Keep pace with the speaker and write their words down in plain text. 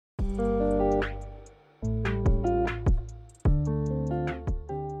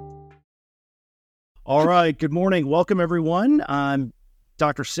All right. Good morning. Welcome, everyone. I'm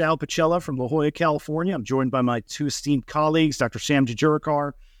Dr. Sal Pacella from La Jolla, California. I'm joined by my two esteemed colleagues, Dr. Sam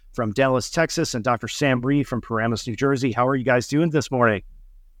Jejurikar from Dallas, Texas, and Dr. Sam Rhee from Paramus, New Jersey. How are you guys doing this morning?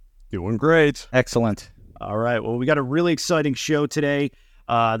 Doing great. Excellent. All right. Well, we got a really exciting show today.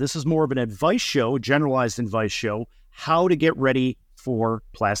 This is more of an advice show, a generalized advice show, how to get ready for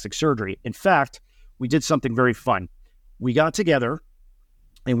plastic surgery. In fact, we did something very fun. We got together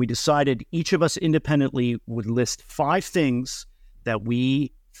and we decided each of us independently would list 5 things that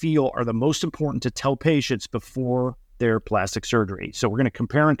we feel are the most important to tell patients before their plastic surgery. So we're going to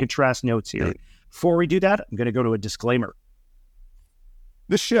compare and contrast notes here. Before we do that, I'm going to go to a disclaimer.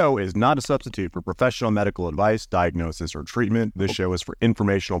 This show is not a substitute for professional medical advice, diagnosis, or treatment. This show is for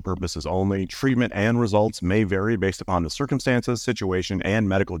informational purposes only. Treatment and results may vary based upon the circumstances, situation, and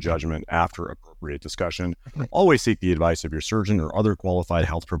medical judgment after appropriate discussion. Always seek the advice of your surgeon or other qualified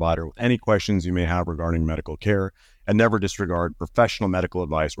health provider with any questions you may have regarding medical care, and never disregard professional medical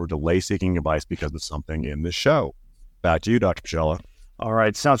advice or delay seeking advice because of something in this show. Back to you, Dr. Pacella. All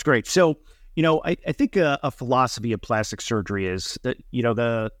right, sounds great. So, I think a philosophy of plastic surgery is that,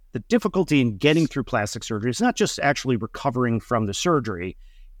 the difficulty in getting through plastic surgery is not just actually recovering from the surgery,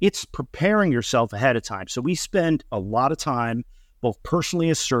 it's preparing yourself ahead of time. So we spend a lot of time, both personally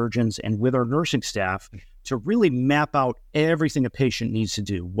as surgeons and with our nursing staff, to really map out everything a patient needs to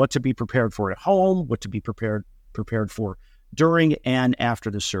do, what to be prepared for at home, what to be prepared for during and after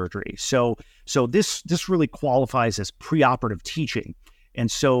the surgery. So this really qualifies as preoperative teaching. And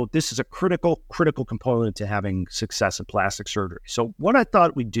so this is a critical component to having success in plastic surgery. So what I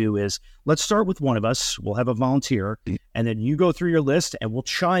thought we'd do is, let's start with one of us. We'll have a volunteer, and then you go through your list, and we'll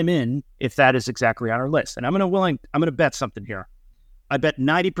chime in if that is exactly on our list. And I'm going to bet something here. I bet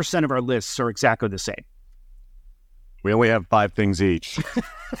 90% of our lists are exactly the same. We only have 5 things each.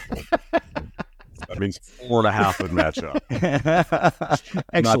 That means 4.5 would match up.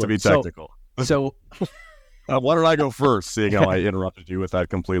 Excellent. Not to be technical. So why don't I go first, seeing how I interrupted you with that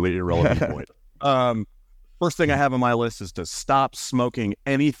completely irrelevant point? First thing I have on my list is to stop smoking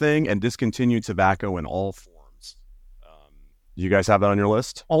anything and discontinue tobacco in all forms. You guys have that on your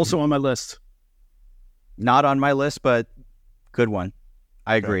list? Also on my list. not on my list, but good one.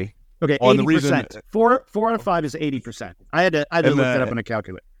 I agree. Okay, 80%. Four out of 5 is 80%. I had to look that up on a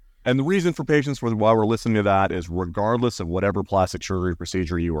calculator. And the reason for patients while we're listening to that is, regardless of whatever plastic surgery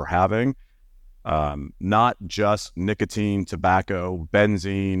procedure you are having, not just nicotine, tobacco,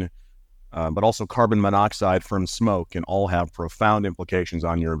 benzene, but also carbon monoxide from smoke can all have profound implications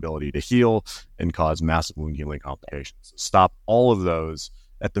on your ability to heal and cause massive wound healing complications. Stop all of those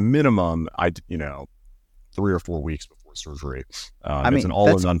at the minimum, 3 or 4 weeks before surgery. It's an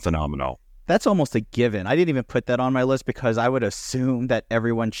all-in-one phenomenon. That's almost a given. I didn't even put that on my list because I would assume that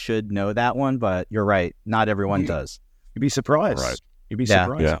everyone should know that one, but you're right. Not everyone does. You'd be surprised. Right. You'd be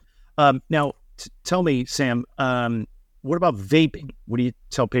surprised. Yeah. Now, tell me, Sam, what about vaping? What do you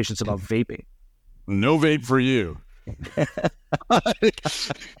tell patients about vaping? No vape for you.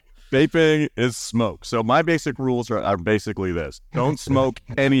 Vaping is smoke. So my basic rules are basically this. Don't smoke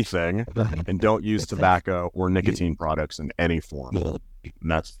anything and don't use tobacco or nicotine products in any form.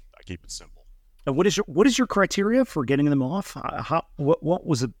 And I keep it simple. And what is your criteria for getting them off? What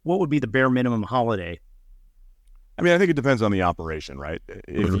would be the bare minimum holiday? I think it depends on the operation, right?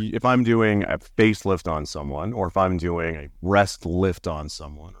 If I'm doing a facelift on someone, or if I'm doing a breast lift on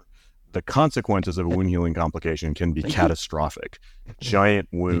someone, the consequences of a wound healing complication can be catastrophic. Giant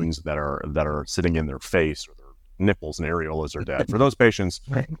wounds that are sitting in their face, or their nipples and areolas are dead. For those patients,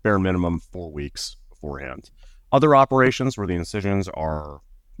 bare minimum 4 weeks beforehand. Other operations where the incisions are,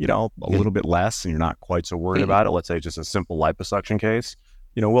 a little bit less and you're not quite so worried about it, let's say just a simple liposuction case,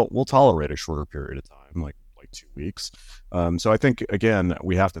 we'll tolerate a shorter period of time, like 2 weeks. So I think, again,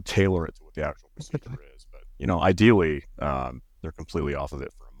 we have to tailor it to what the actual procedure is. But, ideally, they're completely off of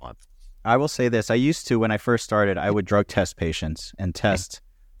it for a month. I will say this. I used to, when I first started, I would drug test patients and test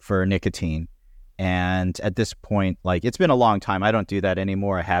for nicotine. And at this point, it's been a long time. I don't do that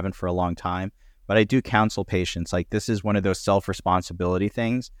anymore. I haven't for a long time. But I do counsel patients. This is one of those self-responsibility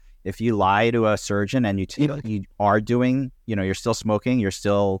things. If you lie to a surgeon and you are doing, you're still smoking, you're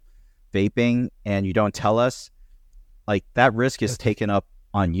still vaping, and you don't tell us, that risk is taken up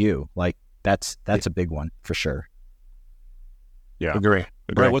on you. That's a big one for sure. Yeah. Agree.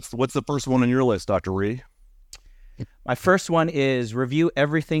 All right, what's the first one on your list, Dr. Rhee? My first one is review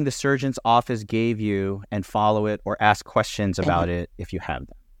everything the surgeon's office gave you and follow it, or ask questions about it if you have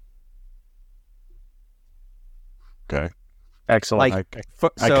them. Okay. Excellent.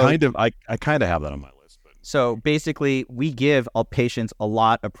 I kind of have that on my list, but So basically, we give our patients a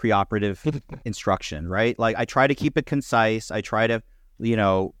lot of preoperative instruction, right? Like I try to keep it concise. I try to,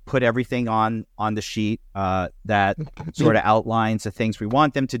 put everything on the sheet that sort of outlines the things we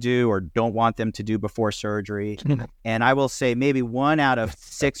want them to do or don't want them to do before surgery. And I will say maybe 1 out of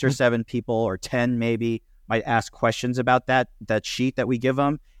 6 or 7 people or 10 maybe might ask questions about that sheet that we give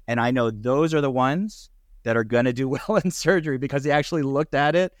them. And I know those are the ones that are going to do well in surgery because they actually looked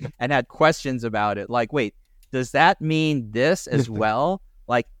at it and had questions about it. Like, wait, does that mean this as well?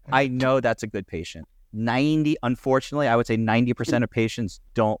 Like, I know that's a good patient. Unfortunately, I would say 90% of patients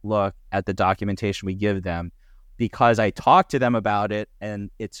don't look at the documentation we give them because I talked to them about it and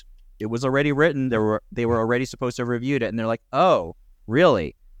it was already written. They were already supposed to have reviewed it. And they're like, oh,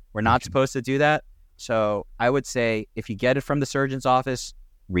 really? We're not supposed to do that? So I would say if you get it from the surgeon's office,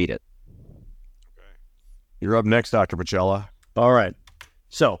 read it. You're up next, Dr. Pacella. All right.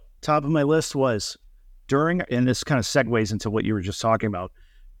 So top of my list was and this kind of segues into what you were just talking about,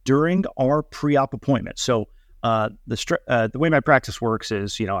 during our pre-op appointment. So the way my practice works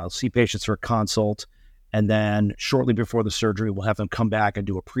is, I'll see patients for a consult, and then shortly before the surgery, we'll have them come back and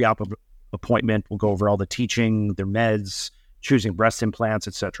do a pre-op appointment. We'll go over all the teaching, their meds, choosing breast implants,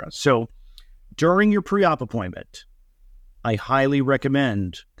 etc. So during your pre-op appointment, I highly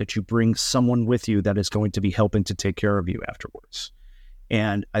recommend that you bring someone with you that is going to be helping to take care of you afterwards.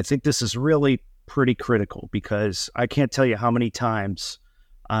 And I think this is really pretty critical because I can't tell you how many times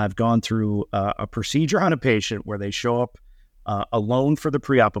I've gone through a procedure on a patient where they show up alone for the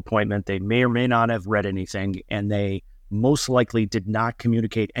pre-op appointment. They may or may not have read anything, and they most likely did not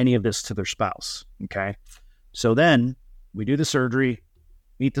communicate any of this to their spouse. Okay. So then we do the surgery,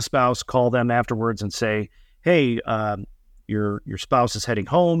 meet the spouse, call them afterwards and say, hey, your spouse is heading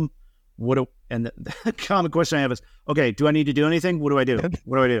home. And the common question I have is, okay, do I need to do anything? What do I do?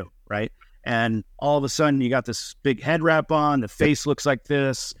 What do I do? Right. And all of a sudden you got this big head wrap on, the face looks like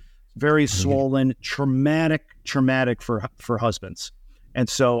this, very swollen, traumatic for husbands. And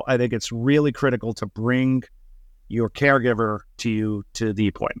so I think it's really critical to bring your caregiver to you to the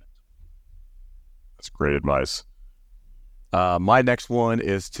appointment. That's great advice. My next one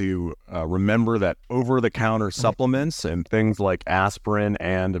is to remember that over-the-counter supplements and things like aspirin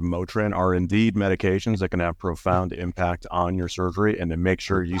and Motrin are indeed medications that can have profound impact on your surgery, and to make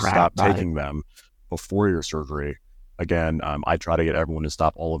sure you stop taking them before your surgery. Again, I try to get everyone to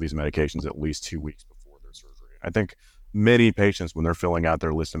stop all of these medications at least 2 weeks before their surgery. I think many patients, when they're filling out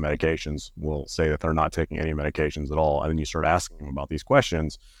their list of medications, will say that they're not taking any medications at all, and then you start asking them about these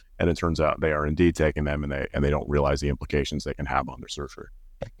questions, and it turns out they are indeed taking them, and they don't realize the implications they can have on their surgery.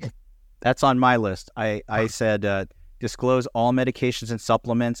 That's on my list. I said disclose all medications and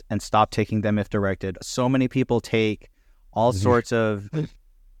supplements and stop taking them if directed. So many people take all sorts of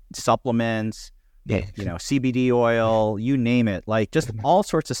supplements, CBD oil, you name it, like just all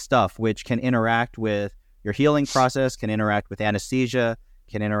sorts of stuff which can interact with your healing process, can interact with anesthesia,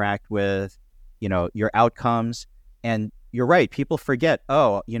 can interact with, your outcomes. And you're right. People forget,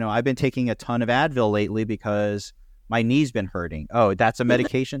 I've been taking a ton of Advil lately because my knee's been hurting. Oh, that's a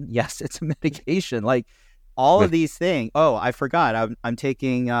medication? Yes, it's a medication. Like all of these things. Oh, I forgot. I'm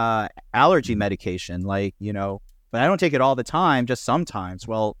taking allergy medication, but I don't take it all the time, just sometimes.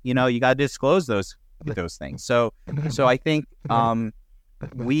 Well, you got to disclose those things. So I think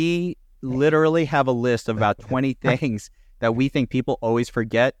we literally have a list of about 20 things that we think people always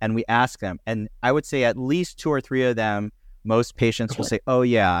forget, and we ask them. And I would say at least 2 or 3 of them, most patients will say, oh,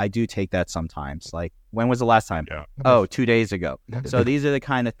 yeah, I do take that sometimes. Like, when was the last time? Yeah. Oh, 2 days ago. So these are the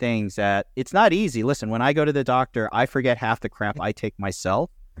kind of things that it's not easy. Listen, when I go to the doctor, I forget half the crap I take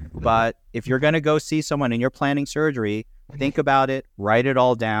myself. But if you're going to go see someone and you're planning surgery, think about it, write it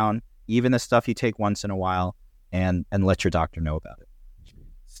all down, even the stuff you take once in a while, and let your doctor know about it.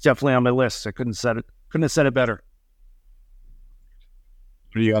 It's definitely on my list. I couldn't have said it better.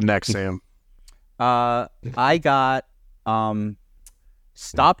 What do you got next, Sam? I got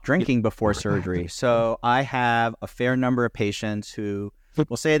stop drinking before surgery. So I have a fair number of patients who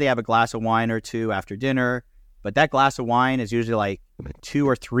will say they have a glass of wine or 2 after dinner, but that glass of wine is usually like 2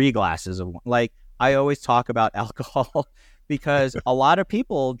 or 3 glasses of wine. Like, I always talk about alcohol because a lot of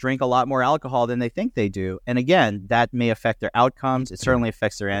people drink a lot more alcohol than they think they do. And again, that may affect their outcomes. It certainly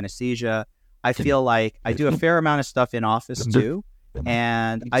affects their anesthesia. I feel like I do a fair amount of stuff in office too.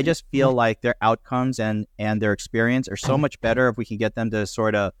 And I just feel like their outcomes and their experience are so much better if we can get them to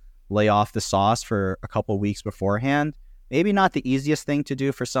sort of lay off the sauce for a couple of weeks beforehand. Maybe not the easiest thing to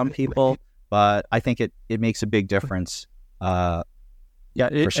do for some people, but I think it makes a big difference. That's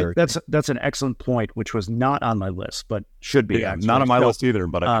an excellent point, which was not on my list, but should be. Yeah, not on my list either,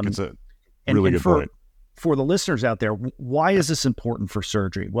 but I think it's a really good point. for the listeners out there, why is this important for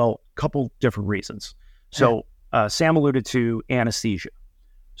surgery? Well, a couple different reasons. So Sam alluded to anesthesia.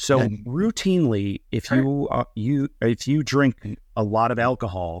 So routinely, if you drink a lot of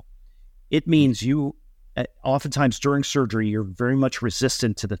alcohol, it means you oftentimes during surgery, you're very much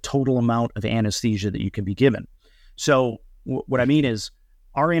resistant to the total amount of anesthesia that you can be given. So what I mean is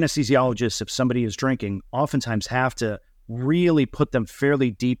our anesthesiologists, if somebody is drinking, oftentimes have to really put them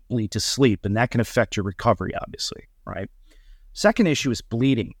fairly deeply to sleep, and that can affect your recovery, obviously, right? Second issue is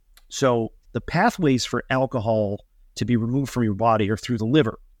bleeding. So the pathways for alcohol to be removed from your body are through the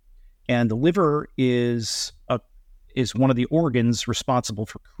liver. And the liver is one of the organs responsible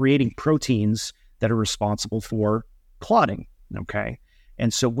for creating proteins that are responsible for clotting, okay?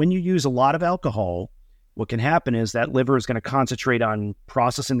 And so when you use a lot of alcohol, what can happen is that liver is going to concentrate on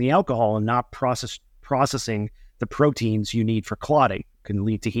processing the alcohol and not processing the proteins you need for clotting. It can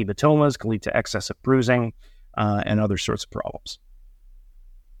lead to hematomas, can lead to excessive bruising, and other sorts of problems.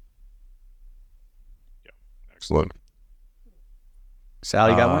 Yeah, excellent. Sal,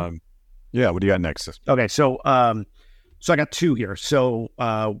 you got one? Yeah, what do you got next? Okay, so I got two here. So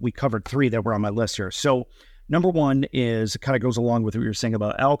we covered three that were on my list here. So number one is, it kind of goes along with what you were saying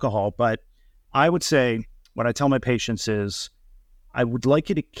about alcohol, but I would say what I tell my patients is I would like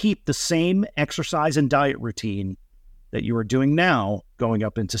you to keep the same exercise and diet routine that you are doing now going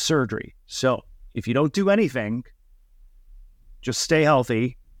up into surgery. So if you don't do anything, just stay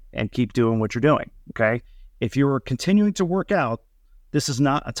healthy and keep doing what you're doing, okay? If you're continuing to work out, this is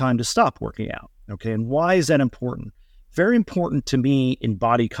not a time to stop working out, okay? And why is that important? Very important to me in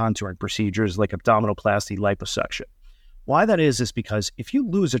body contouring procedures like abdominoplasty, liposuction. Why that is because if you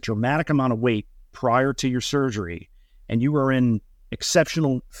lose a dramatic amount of weight prior to your surgery and you are in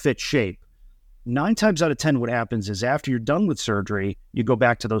exceptional fit shape, 9 times out of 10 what happens is after you're done with surgery, you go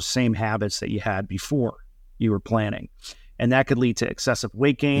back to those same habits that you had before you were planning. And that could lead to excessive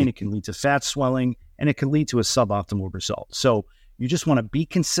weight gain, it can lead to fat swelling, and it can lead to a suboptimal result. So you just want to be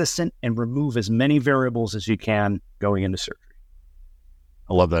consistent and remove as many variables as you can going into surgery.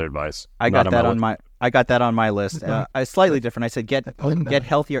 I love that advice. I got that on my list. Slightly different. I said get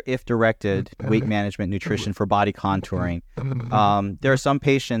healthier if directed weight management, nutrition for body contouring. There are some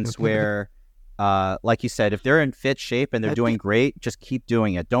patients where, like you said, if they're in fit shape and they're doing great, just keep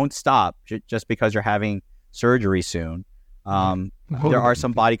doing it. Don't stop just because you're having surgery soon. There are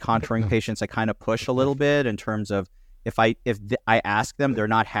some body contouring patients that kind of push a little bit in terms of if I ask them, they're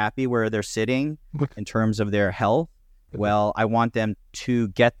not happy where they're sitting in terms of their health. Well, I want them to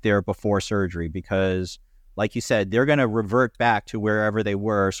get there before surgery because, like you said, they're going to revert back to wherever they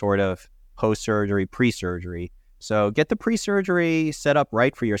were sort of post-surgery, pre-surgery. So get the pre-surgery set up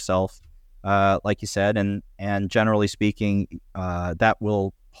right for yourself, like you said, and generally speaking, that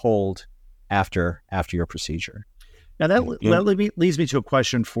will hold after your procedure. Now, that leads me to a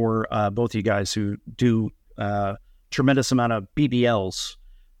question for both of you guys who do tremendous amount of BBLs.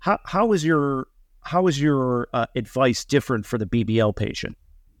 How is your advice different for the BBL patient?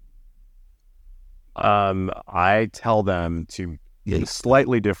 I tell them to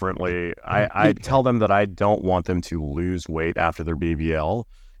slightly differently. I tell them that I don't want them to lose weight after their BBL,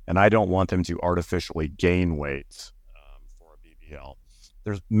 and I don't want them to artificially gain weight for a BBL.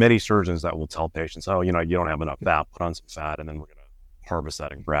 There's many surgeons that will tell patients, oh, you don't have enough fat, put on some fat, and then we're going to harvest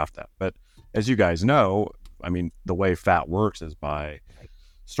that and graft that. But as you guys know, I mean, the way fat works is by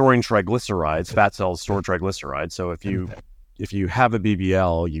storing triglycerides. Fat cells store triglycerides. So if you have a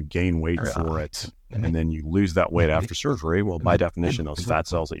BBL, you gain weight for it, and then you lose that weight after surgery. Well, by definition, those fat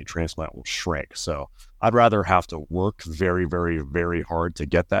cells that you transplant will shrink. So I'd rather have to work very, very, very hard to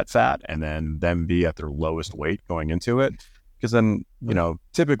get that fat, and then them be at their lowest weight going into it. Because then,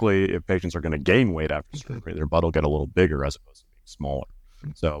 typically if patients are going to gain weight after surgery, their butt will get a little bigger as opposed to being smaller.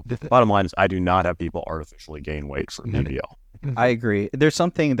 So the bottom line is I do not have people artificially gain weight for BBL. I agree. There's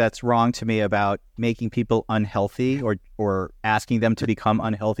something that's wrong to me about making people unhealthy or asking them to become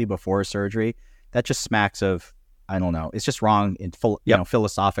unhealthy before surgery. That just smacks of, I don't know. It's just wrong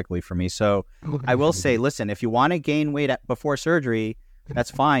philosophically for me. So I will say, listen, if you want to gain weight before surgery, that's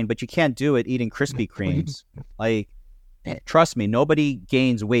fine, but you can't do it eating Krispy Kremes. Like, trust me, nobody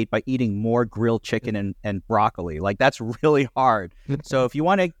gains weight by eating more grilled chicken and broccoli. Like, that's really hard. So if you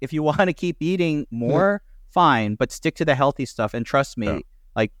want to keep eating more, fine, but stick to the healthy stuff. And trust me,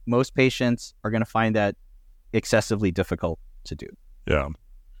 like most patients are going to find that excessively difficult to do. Yeah.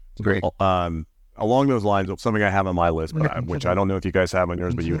 Great. Along those lines, something I have on my list, which I don't know if you guys have on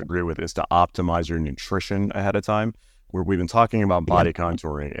yours, but you would agree with, is to optimize your nutrition ahead of time. we've been talking about body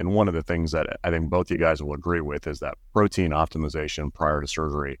contouring, and one of the things that I think both you guys will agree with is that protein optimization prior to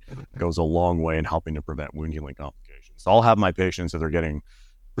surgery goes a long way in helping to prevent wound healing complications. So I'll have my patients that are getting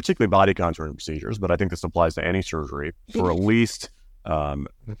particularly body contouring procedures, but I think this applies to any surgery for at least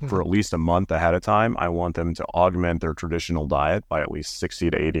a month ahead of time. I want them to augment their traditional diet by at least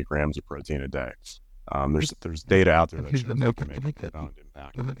 60 to 80 grams of protein a day. There's data out there that shows they can make a profound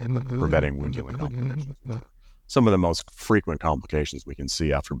impact in preventing wound healing complications. Some of the most frequent complications we can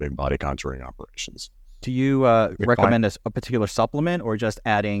see after big body contouring operations. Do you recommend a particular supplement, or just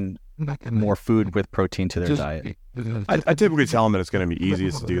adding more food with protein to their diet? I typically tell them that it's going to be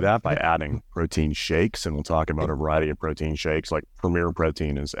easiest to do that by adding protein shakes, and we'll talk about a variety of protein shakes. Like Premier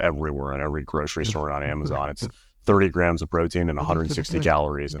Protein is everywhere in every grocery store on Amazon. It's 30 grams of protein and 160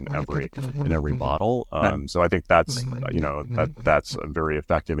 calories in every bottle. So I think that's that's a very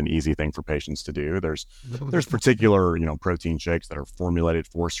effective and easy thing for patients to do. There's particular protein shakes that are formulated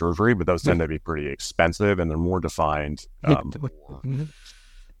for surgery, but those tend to be pretty expensive, and they're more defined for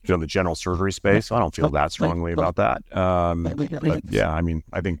the general surgery space. So I don't feel that strongly about that. But yeah, I mean,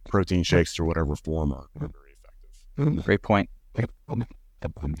 I think protein shakes through whatever form are very effective. Great point.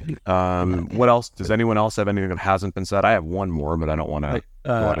 What else? Does anyone else have anything that hasn't been said? I have one more, but I don't want to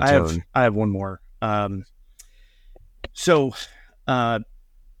go out of turn. I have one more. One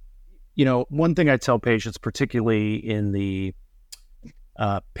thing I tell patients, particularly in the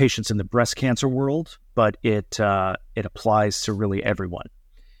patients in the breast cancer world, but it applies to really everyone,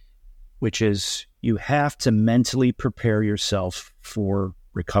 which is you have to mentally prepare yourself for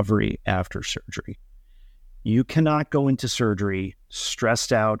recovery after surgery. You cannot go into surgery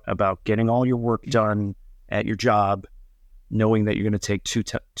stressed out about getting all your work done at your job, knowing that you're going to take 2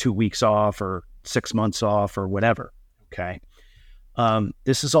 weeks off or 6 months off or whatever. Okay.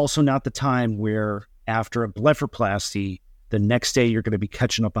 This is also not the time where after a blepharoplasty, the next day you're going to be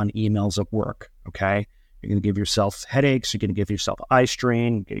catching up on emails at work. Okay. You're going to give yourself headaches. You're going to give yourself eye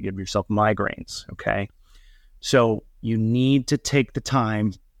strain. You're going to give yourself migraines. Okay. So you need to take the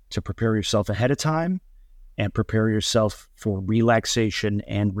time to prepare yourself ahead of time and prepare yourself for relaxation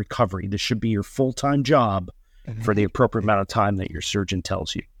and recovery. This should be your full-time job for the appropriate amount of time that your surgeon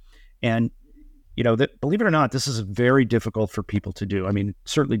tells you. And, believe it or not, this is very difficult for people to do. I mean,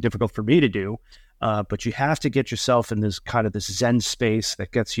 certainly difficult for me to do, but you have to get yourself in this kind of this Zen space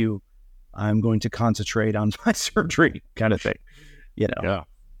that gets you, I'm going to concentrate on my surgery kind of thing, Yeah.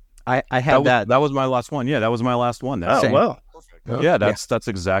 I had that. That was my last one. Yeah, that was my last one. Perfect. Yeah, that's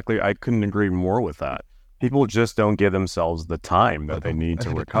exactly, I couldn't agree more with that. People just don't give themselves the time that they need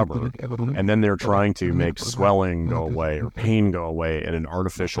to recover. And then they're trying to make swelling go away or pain go away in an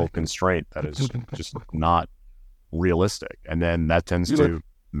artificial constraint that is just not realistic. And then that tends to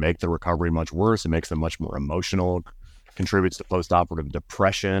make the recovery much worse. It makes them much more emotional, contributes to postoperative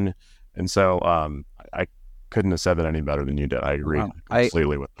depression. And so I couldn't have said that any better than you did. I agree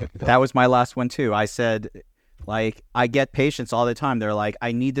completely with that. That was my last one too. I said, I get patients all the time. They're like,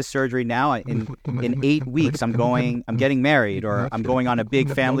 I need the surgery now. In 8 weeks, I'm getting married, or I'm going on a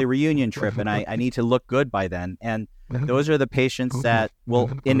big family reunion trip, and I need to look good by then. And those are the patients that will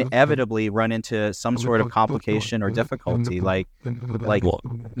inevitably run into some sort of complication or difficulty, avoid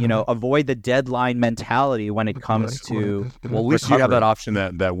the deadline mentality when it comes to at least recovery. You have that option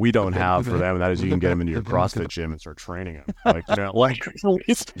that we don't have for them, and that is you can get them into your CrossFit gym and start training them.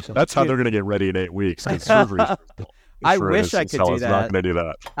 That's how they're going to get ready in 8 weeks. Surgery. I wish I could do that. Not going to do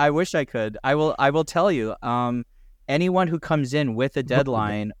that. I wish I could. I will tell you. Anyone who comes in with a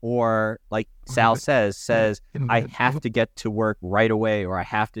deadline, or like Sal says, I have to get to work right away, or I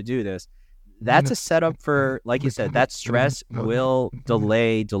have to do this, that's a setup for, like you said, that stress will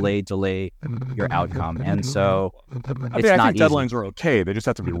delay your outcome. And so I think deadlines are okay. They just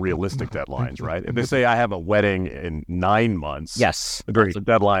have to be realistic deadlines, right? If they say I have a wedding in 9 months, yes, that's a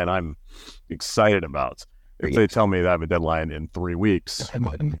deadline I'm excited about. If they tell me that I have a deadline in 3 weeks,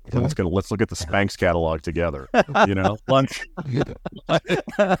 let's look at the Spanx catalog together, lunch.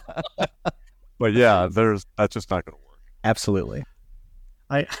 But yeah, that's just not going to work. Absolutely.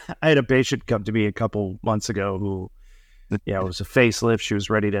 I had a patient come to me a couple months ago who, it was a facelift. She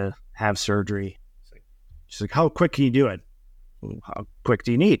was ready to have surgery. She's like, how quick can you do it? How quick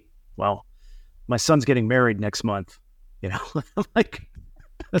do you need? Well, my son's getting married next month. I'm like,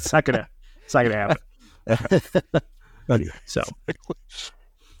 it's not gonna happen. So,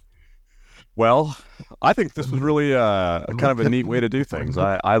 well, I think this was really kind of a neat way to do things.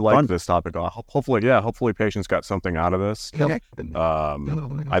 I like this topic. Hopefully patients got something out of this. I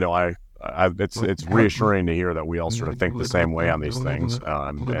know it's reassuring to hear that we all sort of think the same way on these things.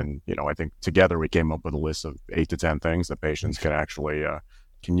 And I think together we came up with a list of 8 to 10 things that patients can actually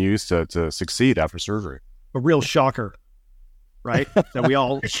can use to succeed after surgery. A real shocker, right? That we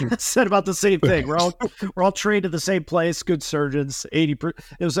all said about the same thing. We're all trained at the same place. Good surgeons. It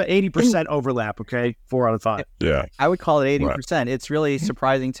was an 80% overlap. Okay, 4 out of 5. Yeah, I would call it 80%. Right. It's really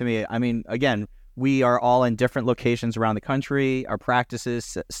surprising to me. I mean, again, we are all in different locations around the country. Our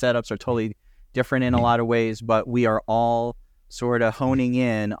practices, setups are totally different in a lot of ways, but we are all sort of honing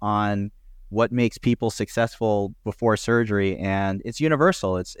in on what makes people successful before surgery, and it's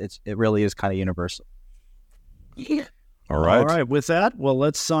universal. It really is kind of universal. Yeah. All right. All right. With that, well,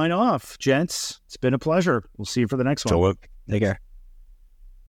 let's sign off, gents. It's been a pleasure. We'll see you for the next one. Take care.